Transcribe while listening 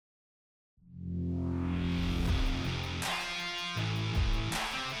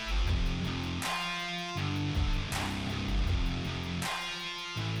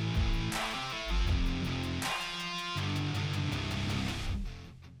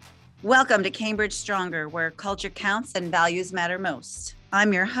Welcome to Cambridge Stronger, where culture counts and values matter most.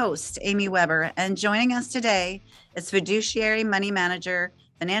 I'm your host, Amy Weber, and joining us today is fiduciary money manager,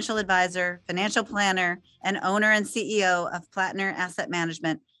 financial advisor, financial planner, and owner and CEO of Plattner Asset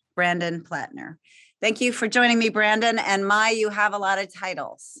Management, Brandon Plattner. Thank you for joining me, Brandon. And you have a lot of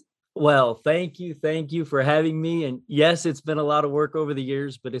titles. Well, thank you. Thank you for having me. And yes, it's been a lot of work over the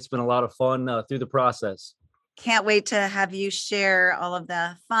years, but it's been a lot of fun through the process. Can't wait to have you share all of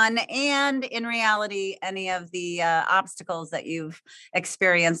the fun and, in reality, any of the obstacles that you've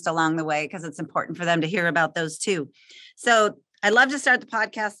experienced along the way, because it's important for them to hear about those too. So I'd love to start the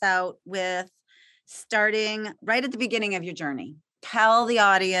podcast out with starting right at the beginning of your journey. Tell the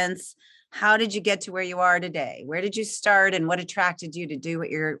audience, how did you get to where you are today? Where did you start and what attracted you to do what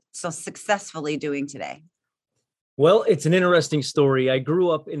you're so successfully doing today? Well, it's an interesting story. I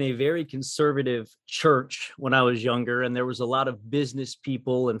grew up in a very conservative church when I was younger, and there was a lot of business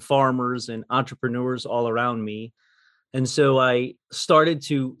people and farmers and entrepreneurs all around me. And so I started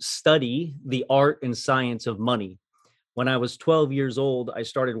to study the art and science of money. When I was 12 years old, I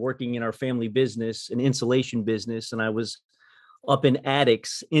started working in our family business, an insulation business, and I was up in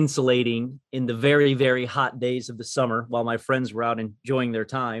attics insulating in the very, very hot days of the summer while my friends were out enjoying their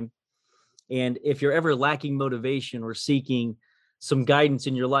time. And if you're ever lacking motivation or seeking some guidance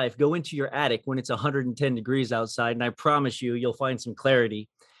in your life, go into your attic when it's 110 degrees outside, and I promise you, you'll find some clarity.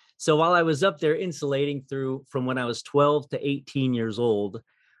 So while I was up there insulating through from when I was 12 to 18 years old,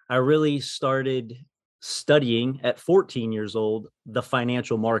 I really started studying at 14 years old the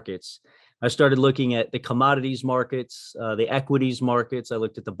financial markets. I started looking at the commodities markets, the equities markets. I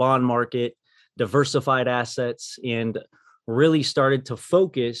looked at the bond market, diversified assets, and really started to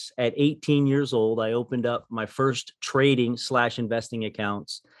focus at 18 years old. I opened up my first trading/investing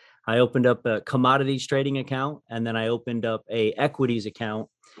accounts. I opened up a commodities trading account, and then I opened up a equities account.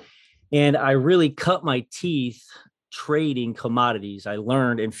 And I really cut my teeth trading commodities. I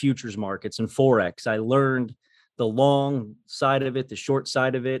learned in futures markets and Forex. I learned the long side of it, the short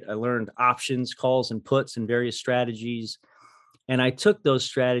side of it. I learned options, calls, and puts and various strategies. And I took those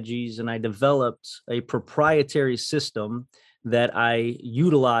strategies and I developed a proprietary system that I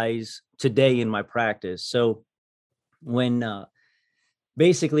utilize today in my practice. So when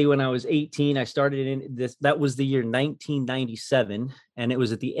basically when I was 18, I started in this, that was the year 1997. And it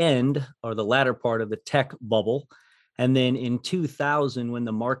was at the end or the latter part of the tech bubble. And then in 2000, when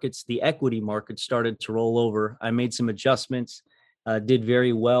the equity market started to roll over, I made some adjustments, did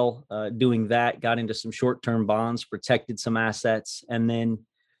very well doing that, got into some short-term bonds, protected some assets. And then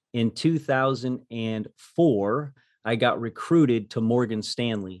in 2004, I got recruited to Morgan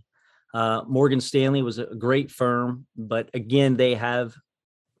Stanley. Morgan Stanley was a great firm, but again,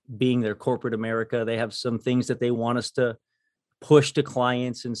 being their corporate America, they have some things that they want us to push to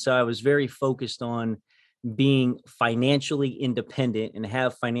clients. And so I was very focused on being financially independent and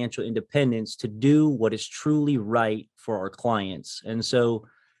have financial independence to do what is truly right for our clients. And so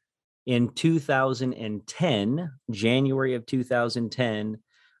in 2010, January of 2010,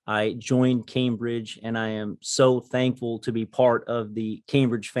 I joined Cambridge, and I am so thankful to be part of the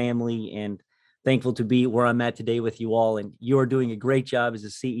Cambridge family and thankful to be where I'm at today with you all. And you are doing a great job as a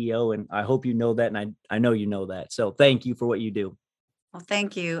CEO, and I hope you know that, and I know you know that. So thank you for what you do. Well,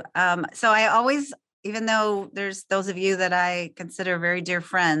 thank you. So I always, even though there's those of you that I consider very dear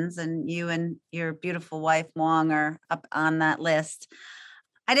friends, and you and your beautiful wife, Wong, are up on that list,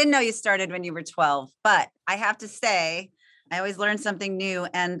 I didn't know you started when you were 12, but I have to say, I always learn something new.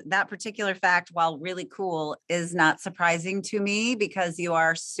 And that particular fact, while really cool, is not surprising to me because you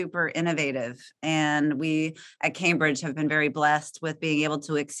are super innovative. And we at Cambridge have been very blessed with being able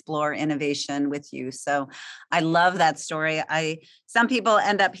to explore innovation with you. So I love that story. Some people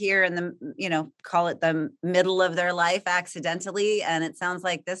end up here in the, call it the middle of their life accidentally. And it sounds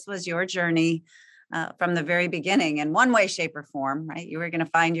like this was your journey from the very beginning in one way, shape, or form, right? You were going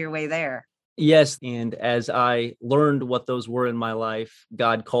to find your way there. Yes. And as I learned what those were in my life,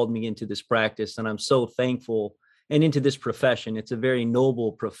 God called me into this practice. And I'm so thankful and into this profession. It's a very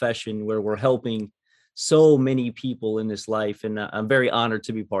noble profession where we're helping so many people in this life. And I'm very honored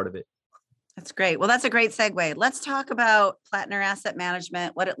to be part of it. That's great. Well, that's a great segue. Let's talk about Plattner Asset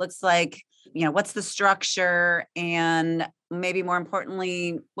Management, what it looks like, what's the structure, and maybe more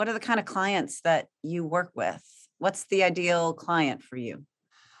importantly, what are the kind of clients that you work with? What's the ideal client for you?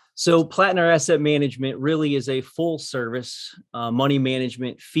 So Plattner Asset Management really is a full service money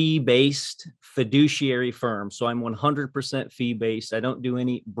management fee-based fiduciary firm. So I'm 100% fee-based. I don't do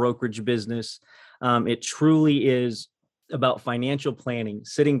any brokerage business. It truly is about financial planning,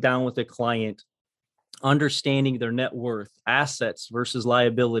 sitting down with a client, understanding their net worth, assets versus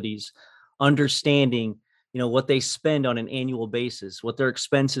liabilities, understanding, what they spend on an annual basis, what their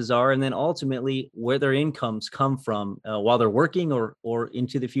expenses are, and then ultimately where their incomes come from while they're working or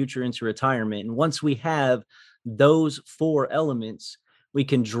into the future, into retirement. And once we have those four elements, we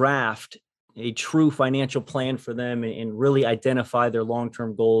can draft a true financial plan for them and really identify their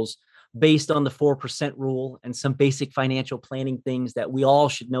long-term goals based on the 4% rule and some basic financial planning things that we all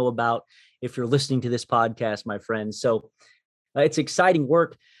should know about if you're listening to this podcast, my friends. So it's exciting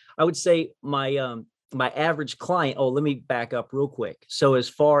work. I would say my average client, let me back up real quick. So as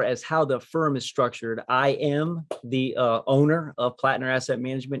far as how the firm is structured, I am the owner of Plattner Asset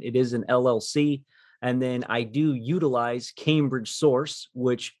Management. It is an LLC. And then I do utilize Cambridge Source,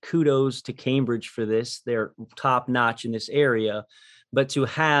 which kudos to Cambridge for this. They're top notch in this area. But to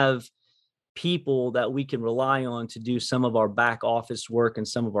have people that we can rely on to do some of our back office work and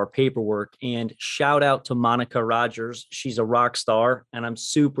some of our paperwork. And shout out to Monica Rogers. She's a rock star, and I'm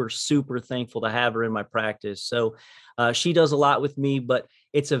super, super thankful to have her in my practice. So she does a lot with me, but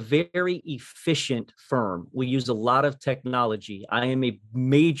it's a very efficient firm. We use a lot of technology. I am a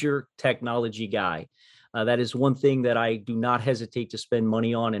major technology guy. That is one thing that I do not hesitate to spend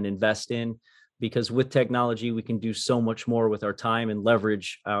money on and invest in, because with technology, we can do so much more with our time and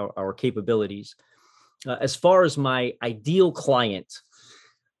leverage our capabilities. As far as my ideal client,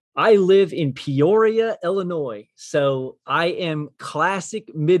 I live in Peoria, Illinois. So I am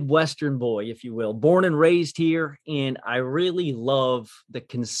classic Midwestern boy, if you will, born and raised here. And I really love the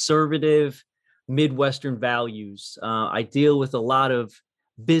conservative Midwestern values. I deal with a lot of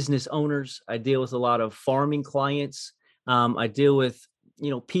business owners. I deal with a lot of farming clients. I deal with,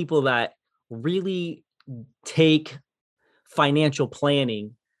 people that really take financial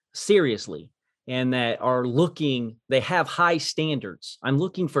planning seriously and that are they have high standards. I'm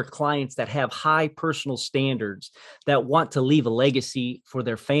looking for clients that have high personal standards, that want to leave a legacy for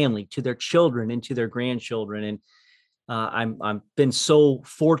their family, to their children and to their grandchildren. And I'm been so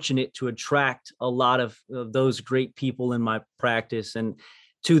fortunate to attract a lot of those great people in my practice. And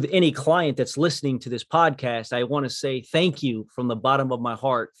to any client that's listening to this podcast, I want to say thank you from the bottom of my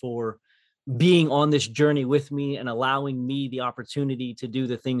heart for being on this journey with me and allowing me the opportunity to do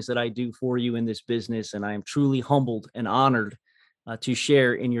the things that I do for you in this business. And I am truly humbled and honored to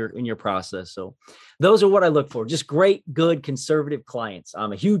share in your process. So those are what I look for. Just great, good, conservative clients.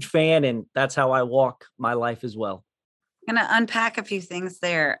 I'm a huge fan, and that's how I walk my life as well. I'm going to unpack a few things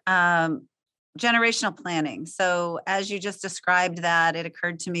there. Generational planning. So as you just described that, it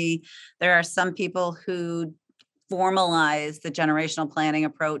occurred to me, there are some people who formalize the generational planning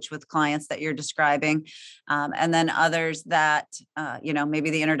approach with clients that you're describing. And then others that, maybe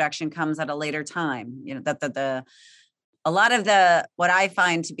the introduction comes at a later time, that a lot of what I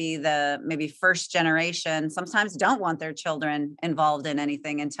find to be the maybe first generation sometimes don't want their children involved in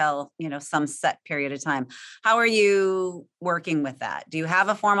anything until, some set period of time. How are you working with that? Do you have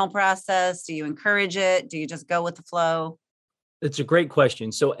a formal process? Do you encourage it? Do you just go with the flow? It's a great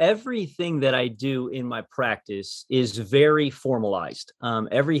question. So everything that I do in my practice is very formalized.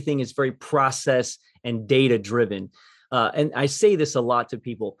 Everything is very process and data driven. And I say this a lot to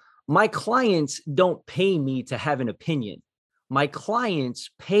people. My clients don't pay me to have an opinion. My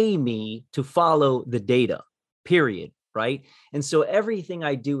clients pay me to follow the data, period. Right. And so everything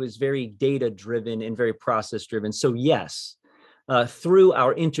I do is very data driven and very process driven. So yes, through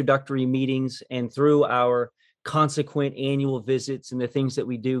our introductory meetings and through our consequent annual visits and the things that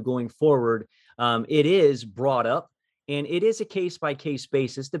we do going forward, it is brought up, and it is a case by case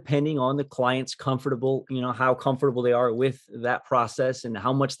basis, depending on the client's how comfortable they are with that process and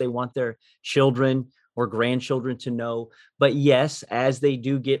how much they want their children or grandchildren to know. But yes, as they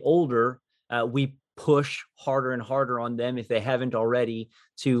do get older, we push harder and harder on them, if they haven't already,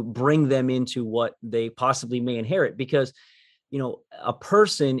 to bring them into what they possibly may inherit, because a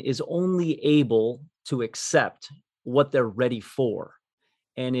person is only able to accept what they're ready for.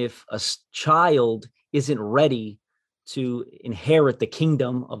 And if a child isn't ready to inherit the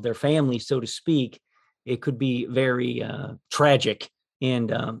kingdom of their family, so to speak, it could be very tragic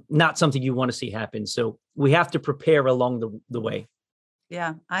and not something you want to see happen. So we have to prepare along the way.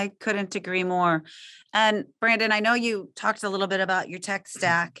 Yeah, I couldn't agree more. And Brandon, I know you talked a little bit about your tech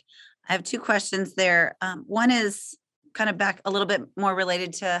stack. I have two questions there. One is kind of back a little bit more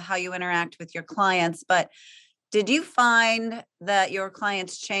related to how you interact with your clients, but did you find that your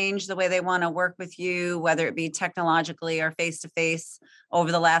clients change the way they want to work with you, whether it be technologically or face-to-face,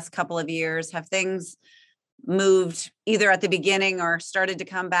 over the last couple of years? Have things moved either at the beginning or started to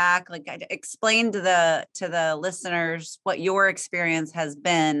come back? Like, explain to the listeners what your experience has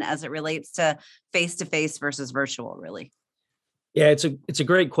been as it relates to face versus virtual, really. Yeah, it's a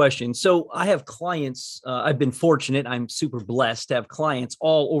great question. So I have clients. I've been fortunate. I'm super blessed to have clients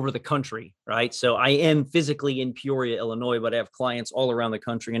all over the country, right? So I am physically in Peoria, Illinois, but I have clients all around the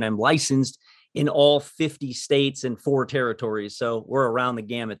country, and I'm licensed in all 50 states and 4 territories. So we're around the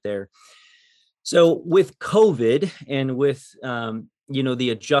gamut there. So with COVID and with the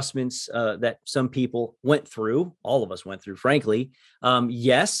adjustments that some people went through, all of us went through, frankly.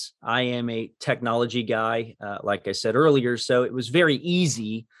 Yes, I am a technology guy, like I said earlier. So it was very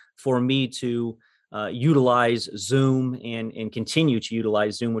easy for me to utilize Zoom and continue to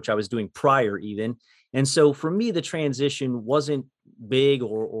utilize Zoom, which I was doing prior even. And so for me, the transition wasn't big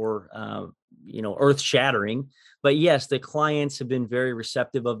or earth shattering. But yes, the clients have been very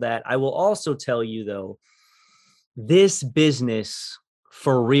receptive of that. I will also tell you, though, this business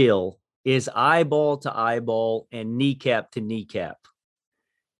for real is eyeball to eyeball and kneecap to kneecap.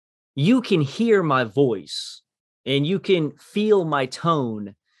 You can hear my voice and you can feel my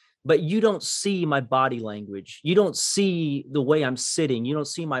tone, but you don't see my body language. You don't see the way I'm sitting. You don't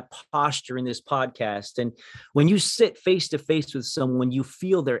see my posture in this podcast. And when you sit face to face with someone, you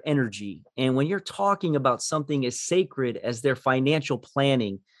feel their energy. And when you're talking about something as sacred as their financial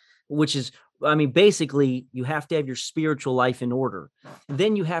planning, which is, basically, you have to have your spiritual life in order.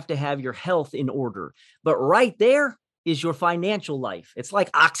 Then you have to have your health in order. But right there is your financial life. It's like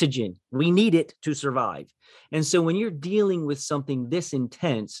oxygen. We need it to survive. And so when you're dealing with something this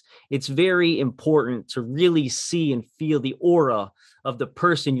intense, it's very important to really see and feel the aura of the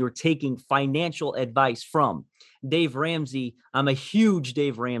person you're taking financial advice from. Dave Ramsey, I'm a huge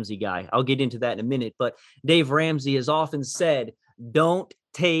Dave Ramsey guy. I'll get into that in a minute, but Dave Ramsey has often said, don't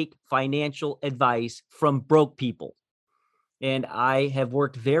take financial advice from broke people. And I have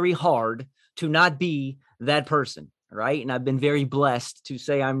worked very hard to not be that person, right? And I've been very blessed to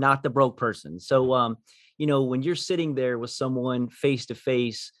say I'm not the broke person. So, when you're sitting there with someone face to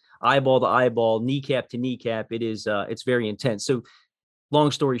face, eyeball to eyeball, kneecap to kneecap, it's very intense. So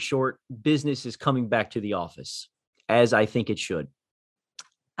long story short, business is coming back to the office, as I think it should.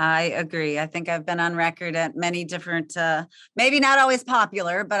 I agree. I think I've been on record at many different, maybe not always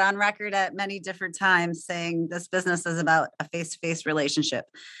popular, but on record at many different times saying this business is about a face-to-face relationship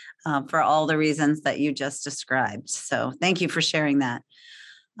for all the reasons that you just described. So thank you for sharing that.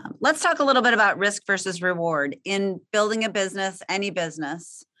 Let's talk a little bit about risk versus reward in building a business, any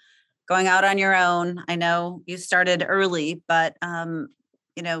business, going out on your own. I know you started early, but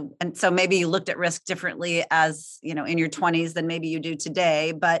and so maybe you looked at risk differently as, in your 20s than maybe you do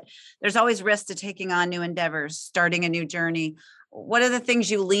today, but there's always risk to taking on new endeavors, starting a new journey. What are the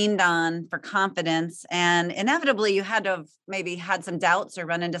things you leaned on for confidence? And inevitably you had to have maybe had some doubts or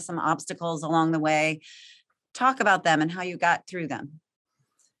run into some obstacles along the way. Talk about them and how you got through them.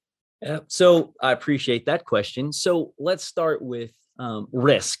 So I appreciate that question. So let's start with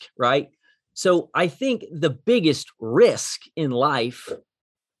risk, right? So I think the biggest risk in life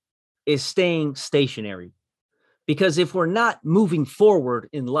is staying stationary, because if we're not moving forward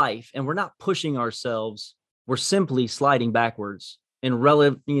in life and we're not pushing ourselves, we're simply sliding backwards in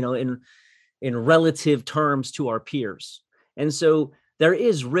relative terms to our peers. And so there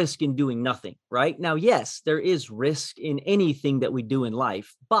is risk in doing nothing, right? Now, yes, there is risk in anything that we do in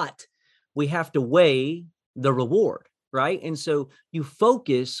life, but we have to weigh the reward, right? And so you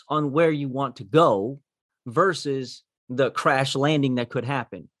focus on where you want to go versus the crash landing that could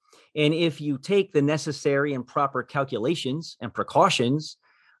happen. And if you take the necessary and proper calculations and precautions,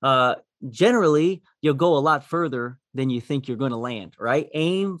 generally you'll go a lot further than you think you're going to land, right?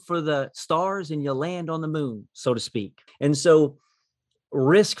 Aim for the stars and you'll land on the moon, so to speak. And so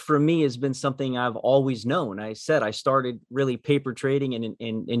risk for me has been something I've always known. I said I started really paper trading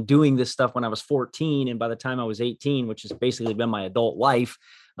and doing this stuff when I was 14. And by the time I was 18, which has basically been my adult life,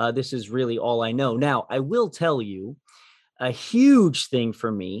 this is really all I know. Now, I will tell you, a huge thing for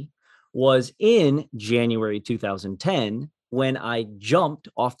me was in January 2010, when I jumped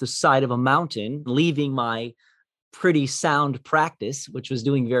off the side of a mountain, leaving my pretty sound practice, which was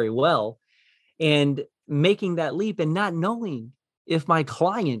doing very well, and making that leap and not knowing if my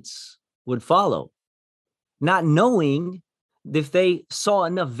clients would follow, not knowing if they saw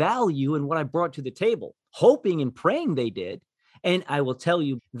enough value in what I brought to the table, hoping and praying they did. And I will tell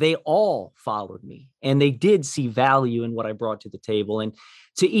you, they all followed me and they did see value in what I brought to the table. And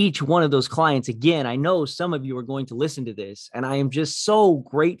to each one of those clients, again, I know some of you are going to listen to this, and I am just so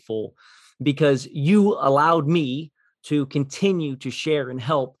grateful because you allowed me to continue to share and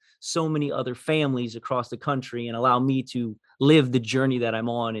help so many other families across the country and allow me to live the journey that I'm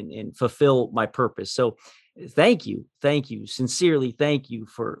on and fulfill my purpose. So thank you. Sincerely, thank you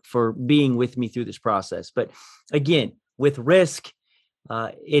for being with me through this process. But again, with risk,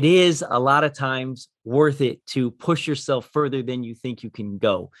 it is a lot of times worth it to push yourself further than you think you can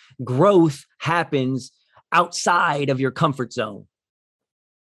go. Growth happens outside of your comfort zone.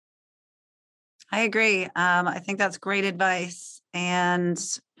 I agree. I think that's great advice, and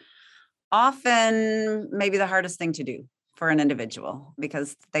often maybe the hardest thing to do for an individual,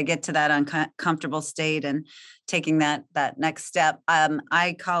 because they get to that uncomfortable state and taking that next step.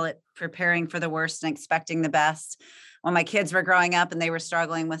 I call it preparing for the worst and expecting the best. When my kids were growing up and they were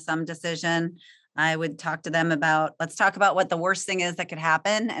struggling with some decision, I would talk to them about, let's talk about what the worst thing is that could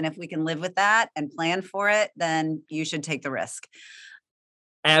happen. And if we can live with that and plan for it, then you should take the risk.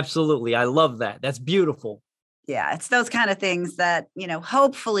 Absolutely. I love that. That's beautiful. Yeah, it's those kind of things that,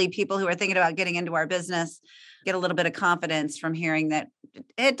 hopefully people who are thinking about getting into our business get a little bit of confidence from hearing that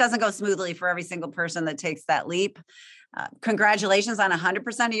it doesn't go smoothly for every single person that takes that leap. Congratulations on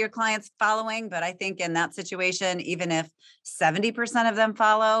 100% of your clients following. But I think in that situation, even if 70% of them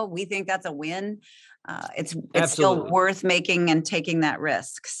follow, we think that's a win. It's still worth making and taking that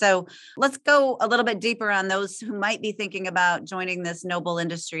risk. So let's go a little bit deeper on those who might be thinking about joining this noble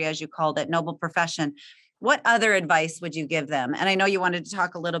industry, as you called it, noble profession. What other advice would you give them? And I know you wanted to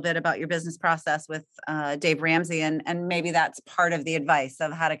talk a little bit about your business process with Dave Ramsey, and maybe that's part of the advice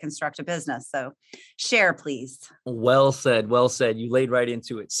of how to construct a business. So share, please. Well said. Well said. You laid right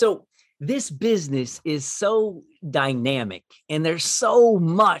into it. So this business is so dynamic and there's so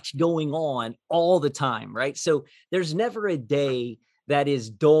much going on all the time, right? So there's never a day that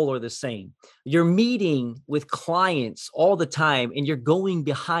is dull or the same. You're meeting with clients all the time and you're going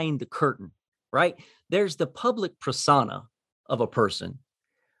behind the curtain, right? There's the public persona of a person,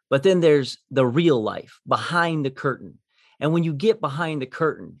 but then there's the real life behind the curtain. And when you get behind the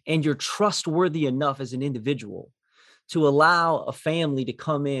curtain and you're trustworthy enough as an individual to allow a family to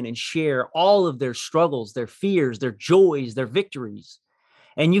come in and share all of their struggles, their fears, their joys, their victories,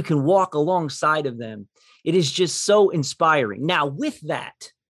 and you can walk alongside of them, it is just so inspiring. Now, with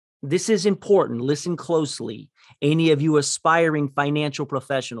that, this is important. Listen closely. Any of you aspiring financial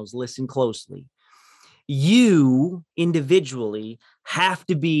professionals, listen closely. You individually have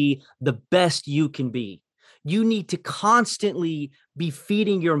to be the best you can be. You need to constantly be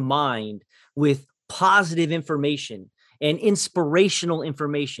feeding your mind with positive information and inspirational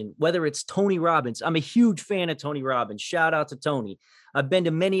information, whether it's Tony Robbins. I'm a huge fan of Tony Robbins. Shout out to Tony. I've been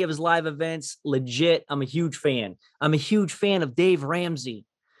to many of his live events. Legit, I'm a huge fan. I'm a huge fan of Dave Ramsey.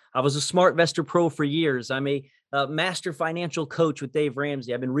 I was a SmartVestor Pro for years. I'm a master financial coach with Dave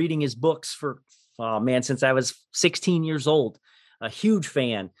Ramsey. I've been reading his books since I was 16 years old. A huge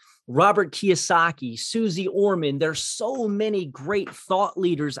fan. Robert Kiyosaki, Susie Orman. There's so many great thought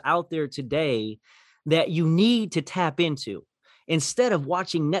leaders out there today that you need to tap into. Instead of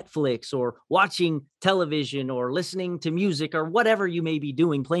watching Netflix or watching television or listening to music or whatever you may be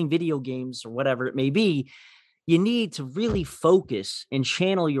doing, playing video games or whatever it may be, you need to really focus and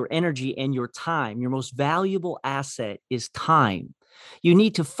channel your energy and your time. Your most valuable asset is time. You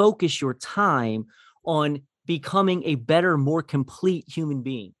need to focus your time on becoming a better, more complete human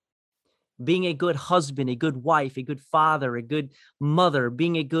being. Being a good husband, a good wife, a good father, a good mother,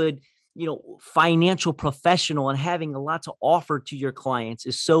 being a good, financial professional and having a lot to offer to your clients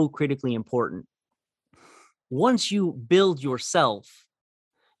is so critically important. Once you build yourself,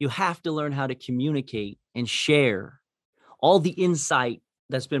 you have to learn how to communicate and share all the insight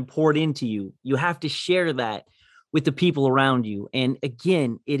that's been poured into you. You have to share that with the people around you. And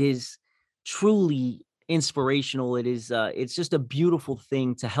again, it is truly inspirational. It's just a beautiful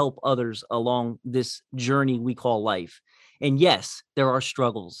thing to help others along this journey we call life. And yes, there are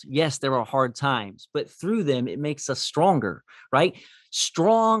struggles. Yes, there are hard times, but through them, it makes us stronger, right?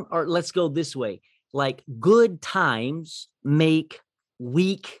 Strong, or let's go this way, like good times make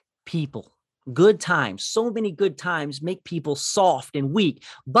weak people. Good times, so many good times make people soft and weak,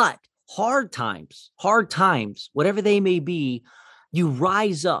 but hard times, whatever they may be, you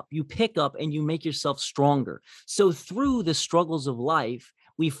rise up, you pick up, and you make yourself stronger. So through the struggles of life,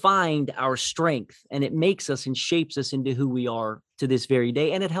 we find our strength, and it makes us and shapes us into who we are to this very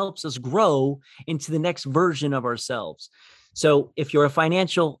day. And it helps us grow into the next version of ourselves. So if you're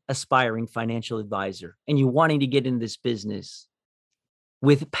a aspiring financial advisor, and you're wanting to get in this business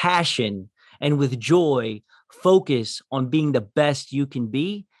with passion and with joy, focus on being the best you can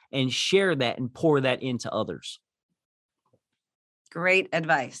be and share that and pour that into others. Great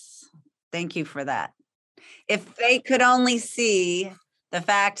advice. Thank you for that. If they could only see the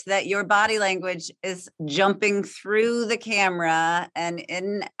fact that your body language is jumping through the camera and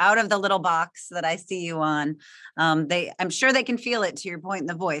in out of the little box that I see you on. I'm sure they can feel it to your point in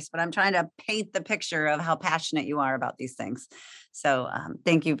the voice, but I'm trying to paint the picture of how passionate you are about these things. So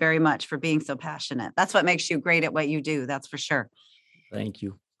thank you very much for being so passionate. That's what makes you great at what you do. That's for sure. Thank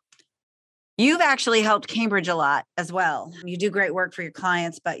you. You've actually helped Cambridge a lot as well. You do great work for your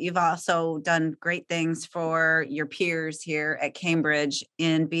clients, but you've also done great things for your peers here at Cambridge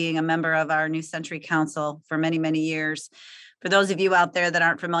in being a member of our New Century Council for many, many years. For those of you out there that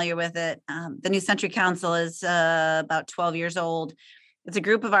aren't familiar with it, the New Century Council is about 12 years old. It's a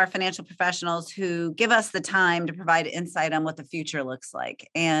group of our financial professionals who give us the time to provide insight on what the future looks like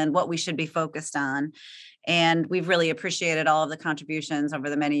and what we should be focused on. And we've really appreciated all of the contributions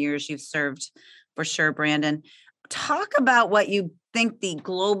over the many years you've served, for sure, Brandon. Talk about what you think the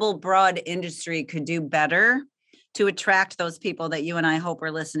global broad industry could do better to attract those people that you and I hope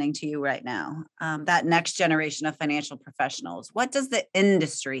are listening to you right now, that next generation of financial professionals. What does the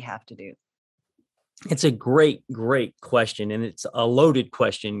industry have to do? It's a great, great question. And it's a loaded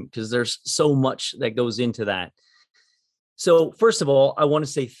question because there's so much that goes into that. So first of all, I want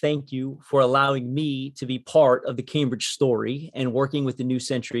to say thank you for allowing me to be part of the Cambridge story and working with the New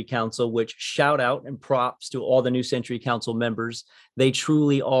Century Council, which shout out and props to all the New Century Council members. They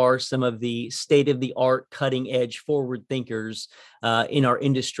truly are some of the state-of-the-art, cutting-edge, forward thinkers in our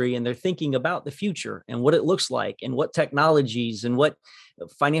industry. And they're thinking about the future and what it looks like and what technologies and what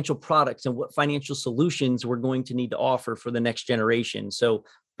financial products and what financial solutions we're going to need to offer for the next generation. So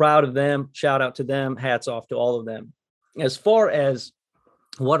proud of them. Shout out to them. Hats off to all of them. As far as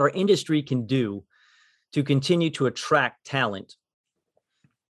what our industry can do to continue to attract talent,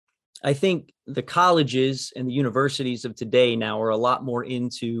 I think the colleges and the universities of today now are a lot more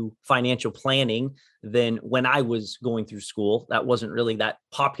into financial planning than when I was going through school. That wasn't really that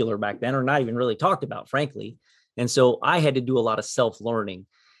popular back then, or not even really talked about, frankly. And so I had to do a lot of self-learning.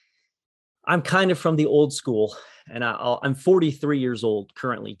 I'm kind of from the old school, and I'm 43 years old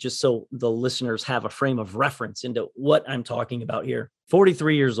currently, just so the listeners have a frame of reference into what I'm talking about here.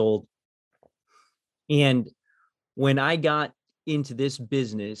 43 years old. And when I got into this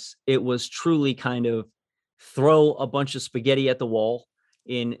business, it was truly kind of throw a bunch of spaghetti at the wall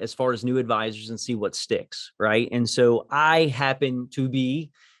in as far as new advisors and see what sticks, right? And so I happen to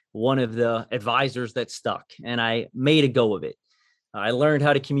be one of the advisors that stuck, and I made a go of it. I learned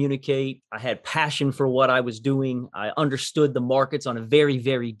how to communicate. I had passion for what I was doing. I understood the markets on a very,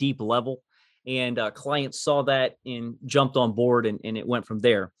 very deep level. And clients saw that and jumped on board, and it went from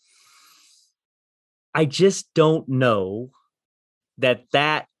there. I just don't know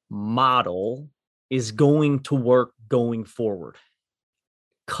that model is going to work going forward.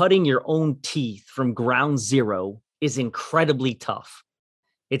 Cutting your own teeth from ground zero is incredibly tough.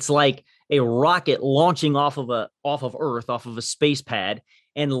 It's like a rocket launching off of Earth, off of a space pad,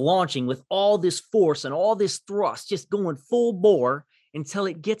 and launching with all this force and all this thrust, just going full bore until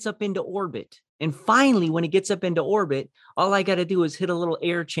it gets up into orbit. And finally, when it gets up into orbit, all I got to do is hit a little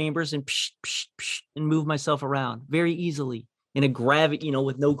air chambers and psh, psh, psh, and move myself around very easily in a gravity,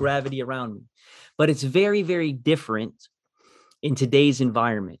 with no gravity around me. But it's very, very different in today's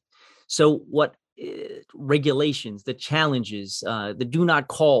environment. So what regulations, the challenges, the do not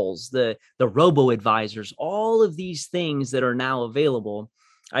calls, the robo advisors, all of these things that are now available,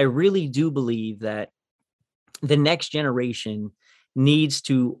 I really do believe that the next generation needs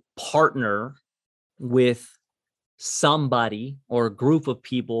to partner with somebody or a group of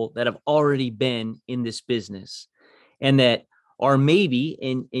people that have already been in this business and that are maybe,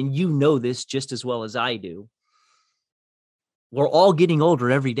 and you know this just as well as I do, we're all getting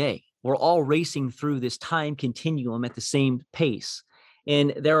older every day. We're all racing through this time continuum at the same pace.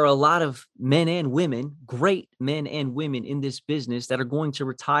 And there are a lot of men and women, great men and women in this business that are going to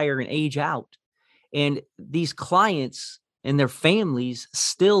retire and age out. And these clients and their families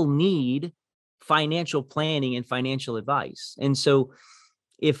still need financial planning and financial advice. And so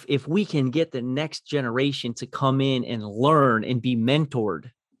if we can get the next generation to come in and learn and be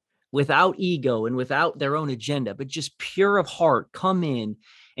mentored without ego and without their own agenda, but just pure of heart, come in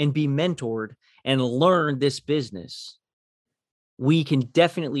and be mentored and learn this business, we can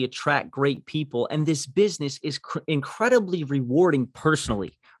definitely attract great people. And this business is incredibly rewarding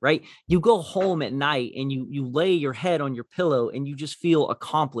personally, right? You go home at night and you lay your head on your pillow and you just feel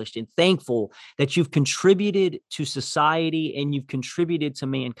accomplished and thankful that you've contributed to society and you've contributed to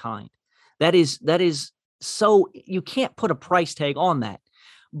mankind. That is so, you can't put a price tag on that.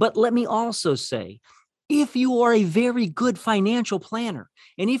 But let me also say, if you are a very good financial planner,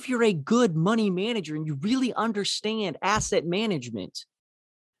 and if you're a good money manager and you really understand asset management,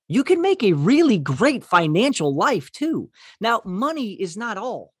 you can make a really great financial life too. Now, money is not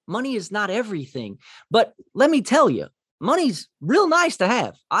all, money is not everything. But let me tell you, money's real nice to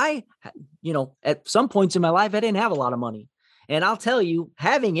have. At some points in my life, I didn't have a lot of money. And I'll tell you,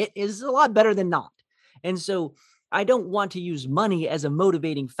 having it is a lot better than not. And so I don't want to use money as a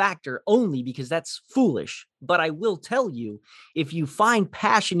motivating factor only because that's foolish. But I will tell you, if you find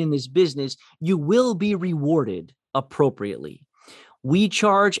passion in this business, you will be rewarded appropriately. We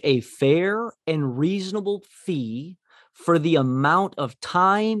charge a fair and reasonable fee for the amount of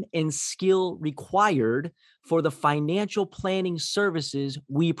time and skill required for the financial planning services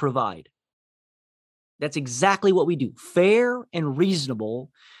we provide. That's exactly what we do. Fair and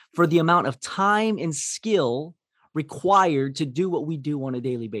reasonable for the amount of time and skill required to do what we do on a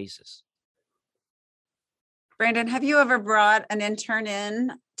daily basis. Brandon, have you ever brought an intern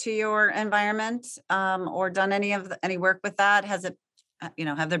in to your environment or done any work with that? Has it,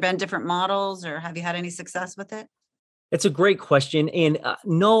 have there been different models or have you had any success with it? It's a great question. And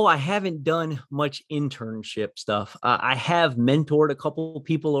no, I haven't done much internship stuff. I have mentored a couple of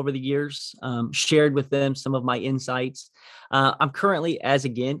people over the years, shared with them some of my insights. I'm currently,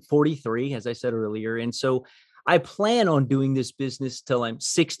 43, as I said earlier. And so I plan on doing this business till I'm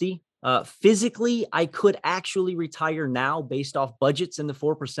 60. Physically, I could actually retire now based off budgets and the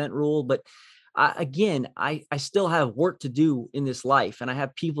 4% rule. But I still have work to do in this life, and I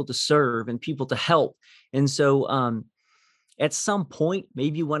have people to serve and people to help. And so at some point,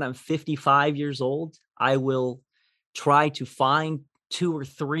 maybe when I'm 55 years old, I will try to find 2 or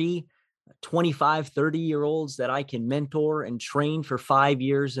 3 25, 30-year-olds that I can mentor and train for 5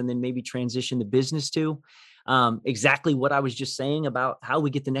 years and then maybe transition the business to. Exactly what I was just saying about how we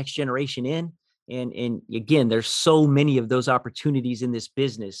get the next generation in. And again, there's so many of those opportunities in this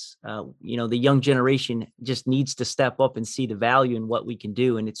business. The young generation just needs to step up and see the value in what we can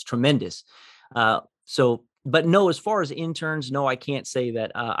do. And it's tremendous. But no, as far as interns, no, I can't say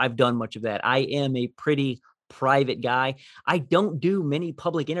that I've done much of that. I am a pretty private guy. I don't do many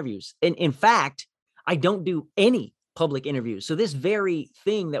public interviews. And in fact, I don't do any public interviews. So this very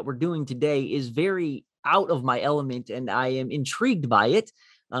thing that we're doing today is very out of my element, and I am intrigued by it.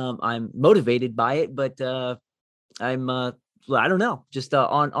 I'm motivated by it, but I don't know, just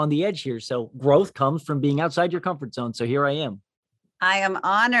on the edge here. So growth comes from being outside your comfort zone. So here I am. I am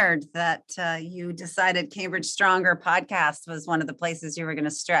honored that you decided Cambridge Stronger podcast was one of the places you were going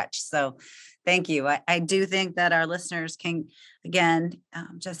to stretch. So thank you. I do think that our listeners can, again,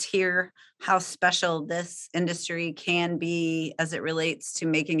 just hear how special this industry can be as it relates to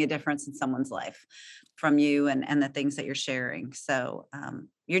making a difference in someone's life from you and the things that you're sharing. So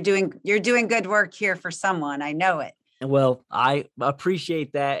you're doing good work here for someone. I know it. Well, I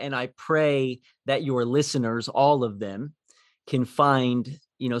appreciate that. And I pray that your listeners, all of them, can find,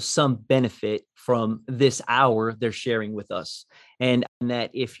 some benefit from this hour they're sharing with us. And that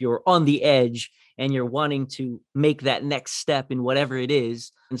if you're on the edge and you're wanting to make that next step in whatever it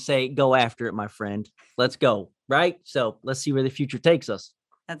is and say, go after it, my friend, let's go. Right. So let's see where the future takes us.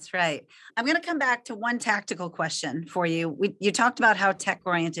 That's right. I'm going to come back to one tactical question for you. You talked about how tech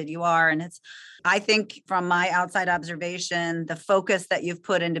oriented you are. And I think from my outside observation, the focus that you've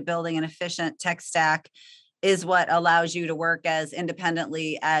put into building an efficient tech stack is what allows you to work as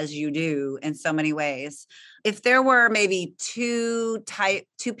independently as you do in so many ways. If there were maybe two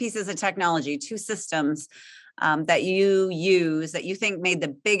pieces of technology, 2 systems that you use that you think made the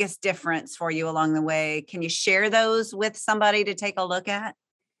biggest difference for you along the way, can you share those with somebody to take a look at?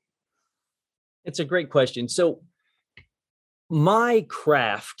 It's a great question. So my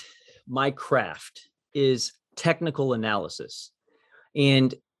craft is technical analysis.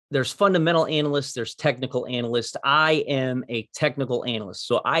 And there's fundamental analysts, there's technical analysts. I am a technical analyst.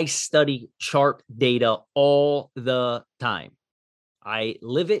 So I study chart data all the time. I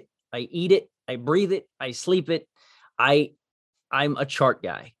live it, I eat it, I breathe it, I sleep it. I'm a chart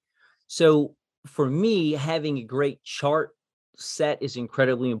guy. So for me, having a great chart set is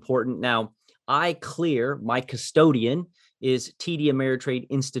incredibly important. Now, my custodian is TD Ameritrade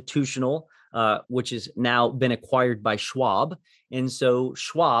Institutional, which has now been acquired by Schwab. And so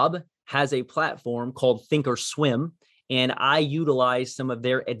Schwab has a platform called Thinkorswim, and I utilize some of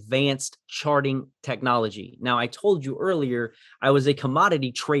their advanced charting technology. Now, I told you earlier, I was a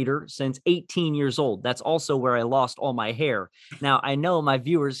commodity trader since 18 years old. That's also where I lost all my hair. Now, I know my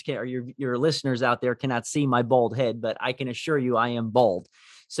viewers or your listeners out there cannot see my bald head, but I can assure you I am bald.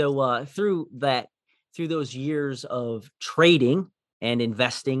 So through those years of trading and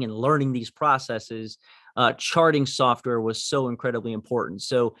investing and learning these processes, charting software was so incredibly important.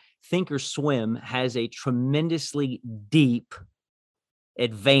 So Thinkorswim has a tremendously deep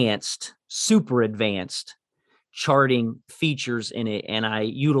advanced, super advanced charting features in it, and I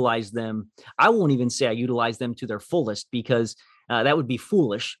utilize them. I won't even say I utilize them to their fullest because that would be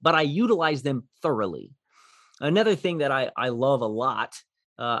foolish, but I utilize them thoroughly. Another thing that I love a lot,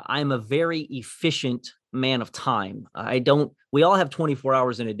 I'm a very efficient man of time. We all have 24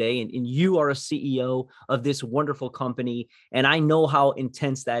 hours in a day, and you are a CEO of this wonderful company. And I know how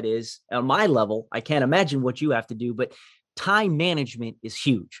intense that is on my level. I can't imagine what you have to do, but time management is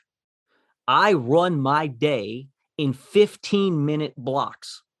huge. I run my day in 15-minute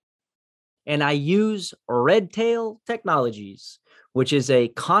blocks, and I use Redtail Technologies, which is a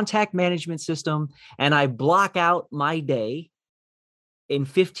contact management system. And I block out my day in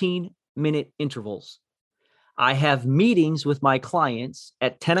 15-minute intervals. I have meetings with my clients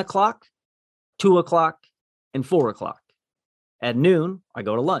at 10 o'clock, 2 o'clock, and 4 o'clock. At noon, I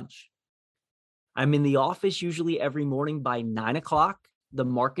go to lunch. I'm in the office usually every morning by 9 o'clock. The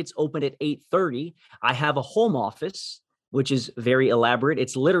markets open at 8:30. I have a home office, which is very elaborate.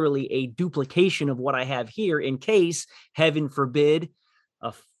 It's literally a duplication of what I have here in case, heaven forbid,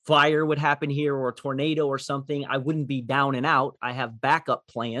 a fire would happen here or a tornado or something. I wouldn't be down and out. I have backup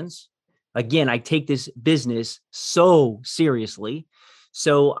plans. Again, I take this business so seriously.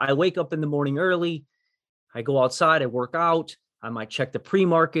 So I wake up in the morning early. I go outside, I work out. I might check the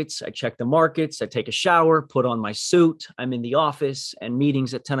pre-markets. I check the markets. I take a shower, put on my suit. I'm in the office, and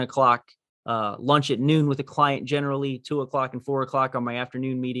meetings at 10 o'clock, lunch at noon with a client, generally 2 o'clock and 4 o'clock on my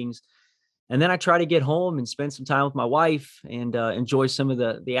afternoon meetings. And then I try to get home and spend some time with my wife and enjoy some of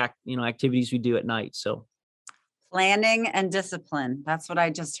the activities we do at night. So Planning and discipline. That's what I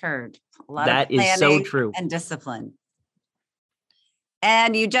just heard. A lot of that is so planning true. and discipline.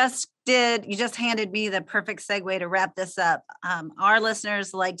 And you just handed me the perfect segue to wrap this up. Our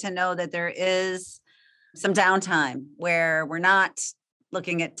listeners like to know that there is some downtime where we're not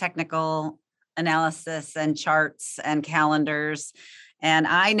looking at technical analysis and charts and calendars. And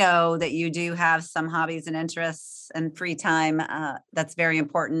I know that you do have some hobbies and interests and free time that's very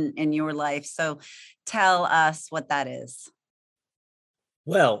important in your life. So tell us what that is.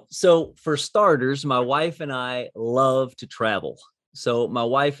 Well, so for starters, my wife and I love to travel. So my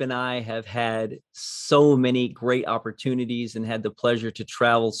wife and I have had so many great opportunities and had the pleasure to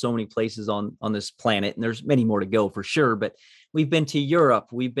travel so many places on this planet. And there's many more to go for sure, but we've been to Europe,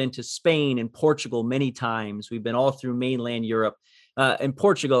 we've been to Spain and Portugal many times. We've been all through mainland Europe. And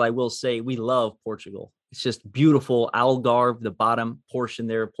Portugal, I will say, we love Portugal. It's just beautiful. Algarve, the bottom portion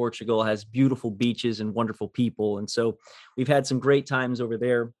there of Portugal, has beautiful beaches and wonderful people. And so we've had some great times over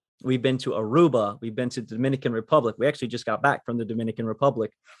there. We've been to Aruba. We've been to the Dominican Republic. We actually just got back from the Dominican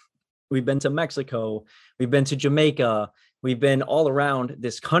Republic. We've been to Mexico. We've been to Jamaica. We've been all around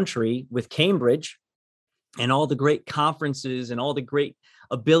this country with Cambridge and all the great conferences and all the great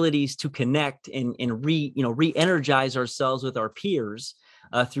abilities to connect and re-energize ourselves with our peers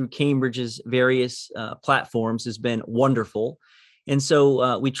through Cambridge's various platforms has been wonderful. And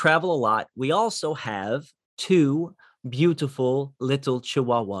so we travel a lot. We also have 2 beautiful little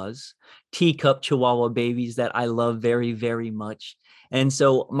Chihuahuas, teacup Chihuahua babies that I love very, very much. And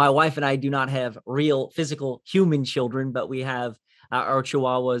so my wife and I do not have real physical human children, but we have our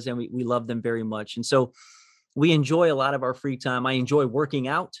Chihuahuas, and we love them very much. And so we enjoy a lot of our free time. I enjoy working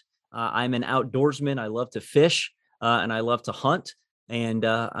out. I'm an outdoorsman. I love to fish and I love to hunt. And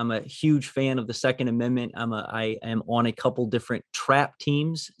I'm a huge fan of the Second Amendment. I am on a couple different trap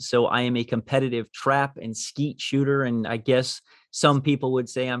teams. So I am a competitive trap and skeet shooter. And I guess some people would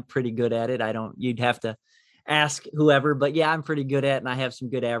say I'm pretty good at it. You'd have to ask whoever, but yeah, I'm pretty good at it, and I have some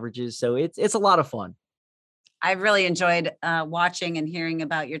good averages. So it's a lot of fun. I really enjoyed watching and hearing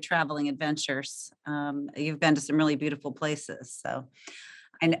about your traveling adventures. You've been to some really beautiful places. So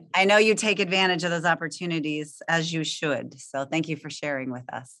I know you take advantage of those opportunities, as you should. So thank you for sharing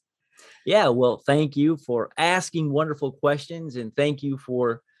with us. Yeah, well, thank you for asking wonderful questions, and thank you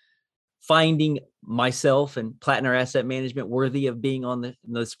for finding myself and Platinum Asset Management worthy of being on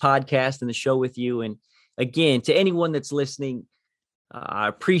this podcast and the show with you. And again, to anyone that's listening, I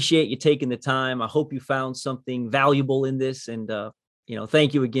appreciate you taking the time. I hope you found something valuable in this. And,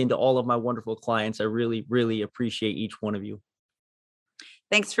 thank you again to all of my wonderful clients. I really, really appreciate each one of you.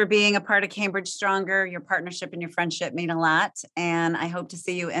 Thanks for being a part of Cambridge Stronger. Your partnership and your friendship mean a lot. And I hope to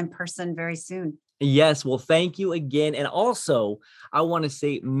see you in person very soon. Yes. Well, thank you again. And also, I want to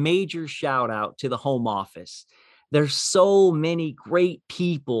say major shout out to the home office. There's so many great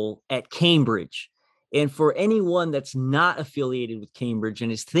people at Cambridge. And for anyone that's not affiliated with Cambridge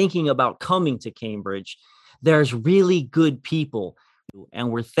and is thinking about coming to Cambridge, there's really good people. And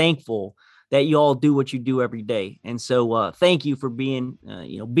we're thankful that you all do what you do every day. And so thank you for being,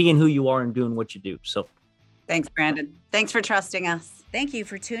 being who you are and doing what you do. So thanks, Brandon. Thanks for trusting us. Thank you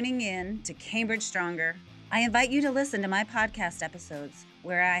for tuning in to Cambridge Stronger. I invite you to listen to my podcast episodes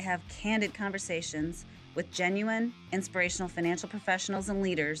where I have candid conversations with genuine, inspirational financial professionals and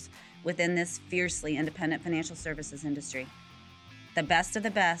leaders within this fiercely independent financial services industry. The best of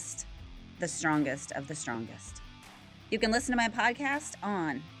the best, the strongest of the strongest. You can listen to my podcast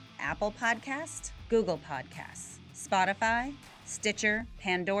on Apple Podcast, Google Podcasts, Spotify, Stitcher,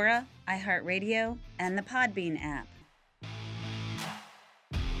 Pandora, iHeartRadio, and the Podbean app.